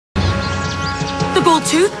gold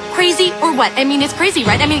tooth? Crazy or what? I mean, it's crazy,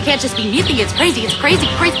 right? I mean, it can't just be anything. It's crazy. It's crazy,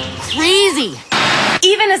 crazy, crazy.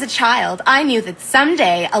 Even as a child, I knew that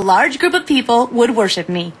someday a large group of people would worship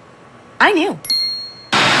me. I knew.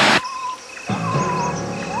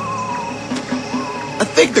 I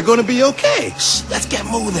think they're gonna be okay. Shh, let's get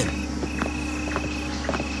moving.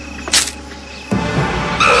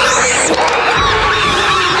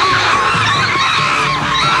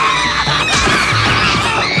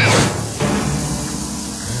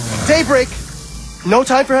 Daybreak! No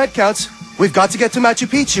time for head counts. We've got to get to Machu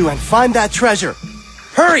Picchu and find that treasure.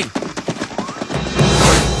 Hurry!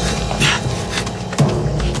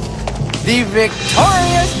 The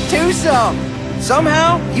victorious twosome!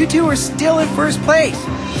 Somehow, you two are still in first place.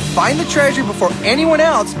 Find the treasure before anyone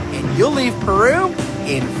else, and you'll leave Peru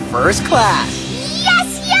in first class.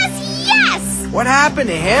 Yes, yes, yes! What happened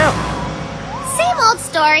to him? Same old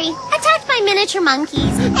story. Attacked by miniature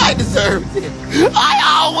monkeys. I deserved it. I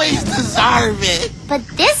always deserve it. But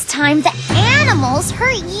this time, the animals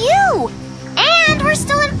hurt you. And we're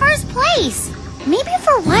still in first place. Maybe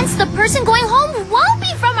for once, the person going home won't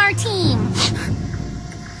be from our team.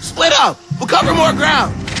 Split up. We'll cover more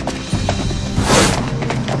ground.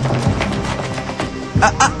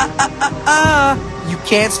 You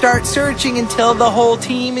can't start searching until the whole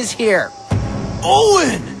team is here.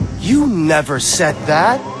 Owen! You never said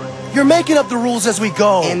that. You're making up the rules as we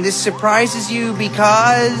go. And this surprises you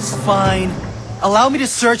because... Fine. Allow me to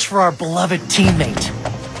search for our beloved teammate.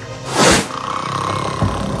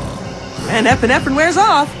 And epinephrine wears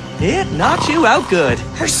off. It knocks you out good.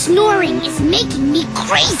 Her snoring is making me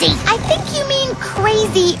crazy. I think you mean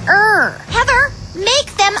crazier. Heather,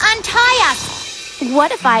 make them untie us.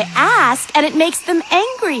 What if I ask and it makes them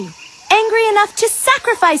angry? Angry enough to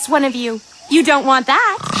sacrifice one of you. You don't want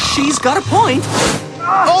that. She's got a point.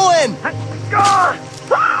 Owen!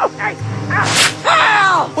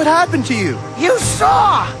 Al! What happened to you? You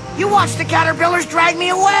saw! You watched the caterpillars drag me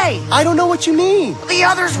away. I don't know what you mean. The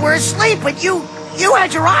others were asleep, but you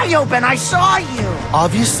had your eye open. I saw you.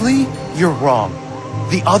 Obviously, you're wrong.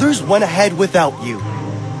 The others went ahead without you.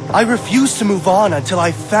 I refused to move on until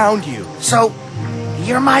I found you. So,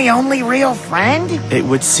 you're my only real friend? It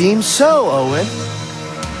would seem so, Owen.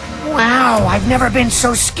 Wow, I've never been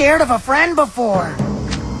so scared of a friend before.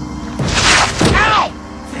 Ow!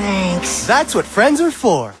 Thanks. That's what friends are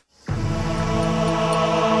for.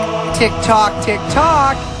 Tick-tock,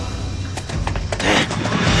 tick-tock.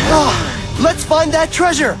 Let's find that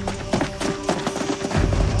treasure.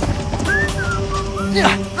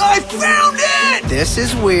 I found it! This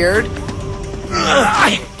is weird.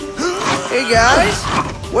 Hey guys,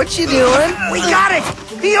 what you doing? We got it!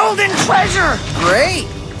 The olden treasure! Great,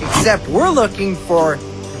 except we're looking for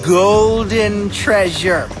golden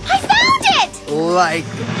treasure. I found it! Like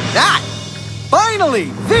that!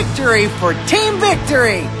 Finally, victory for Team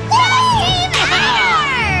Victory! Team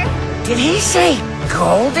Heather! Did he say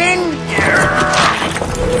golden?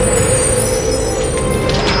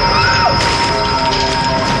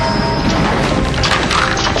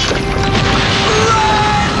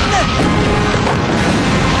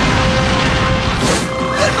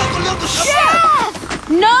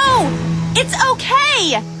 No! It's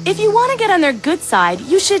okay! If you want to get on their good side,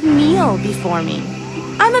 you should kneel before me.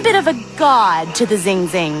 I'm a bit of a god to the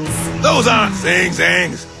zing-zings. Those aren't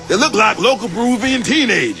zing-zangs. They look like local Peruvian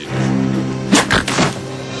teenagers.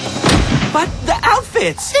 But the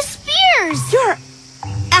outfits! The spears! You're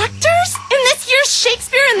actors in this year's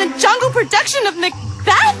Shakespeare in the Jungle production of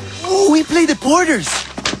Macbeth? Ooh, we play the porters.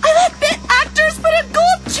 I let bit actors put a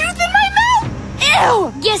gold tooth in my mouth!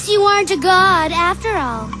 Ew! Guess you aren't a god after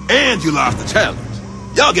all. And you lost the challenge.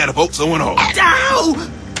 Y'all gotta vote someone home. Ow!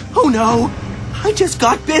 Oh no! I just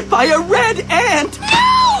got bit by a red ant!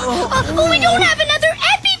 No! We don't have another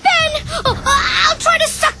EpiPen! I'll try to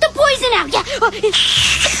suck the poison out. Yeah.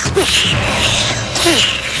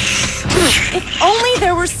 If only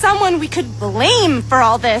there were someone we could blame for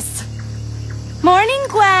all this. Morning,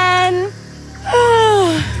 Gwen.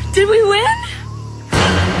 Did we win?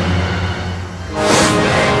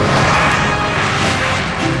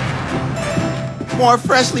 More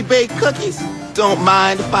freshly baked cookies? Don't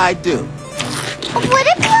mind if I do. Would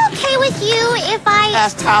it be okay with you if I...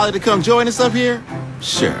 Ask Tyler to come join us up here?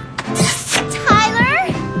 Sure. Tyler?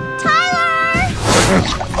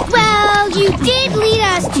 Well, you did lead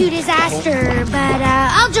us to disaster, but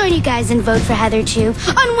I'll join you guys and vote for Heather too,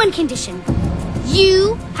 on one condition.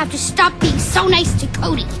 You have to stop being so nice to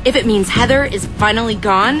Cody. If it means Heather is finally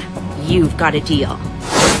gone, you've got a deal.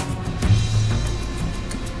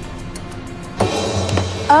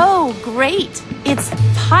 Oh, great. It's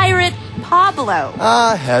Pirate Pablo.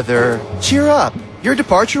 Ah, Heather, cheer up. Your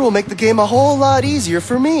departure will make the game a whole lot easier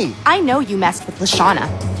for me. I know you messed with Lashana.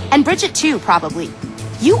 And Bridget too, probably.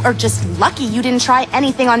 You are just lucky you didn't try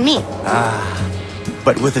anything on me.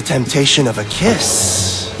 But with the temptation of a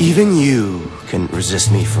kiss, even you couldn't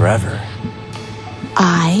resist me forever.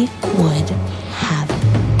 I would have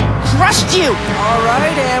crushed you! All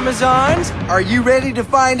right, Amazons. Are you ready to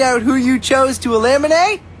find out who you chose to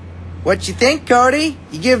eliminate? What you think, Cody?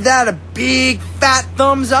 You give that a big fat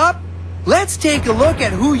thumbs up? Let's take a look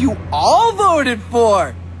at who you all voted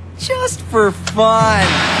for. Just for fun.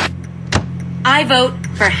 I vote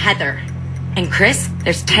for Heather. And Chris,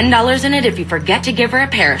 there's $10 in it if you forget to give her a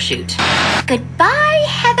parachute. Goodbye,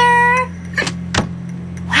 Heather.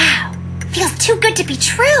 Wow, feels too good to be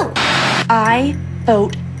true. I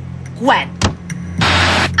vote Gwen.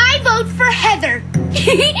 I vote for Heather.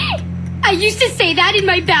 I used to say that in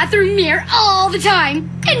my bathroom mirror all the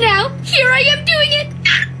time. And now, here I am doing it.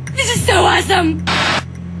 This is so awesome.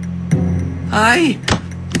 I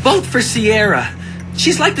vote for Sierra.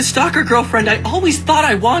 She's like the stalker girlfriend I always thought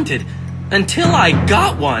I wanted. Until I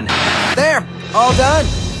got one. There, all done.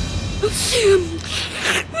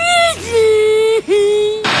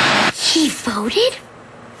 He voted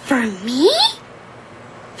for me?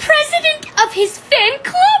 President of his fan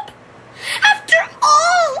club? After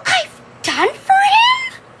all I've done for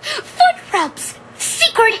him? Foot rubs,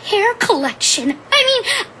 secret hair collection. I mean,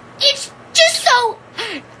 it's just so...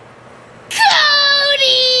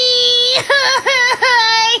 Cody!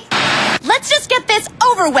 Let's just get this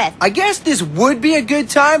over with. I guess this would be a good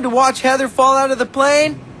time to watch Heather fall out of the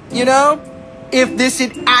plane, you know? If this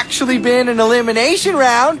had actually been an elimination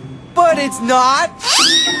round, but it's not.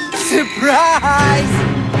 Surprise!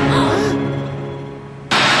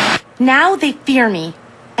 Now they fear me,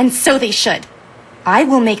 and so they should. I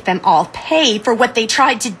will make them all pay for what they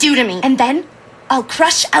tried to do to me, and then I'll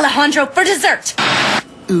crush Alejandro for dessert.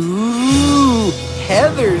 Ooh,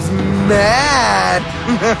 Heather's mad.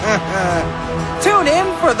 Tune in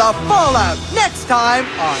for the fallout next time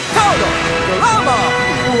on Total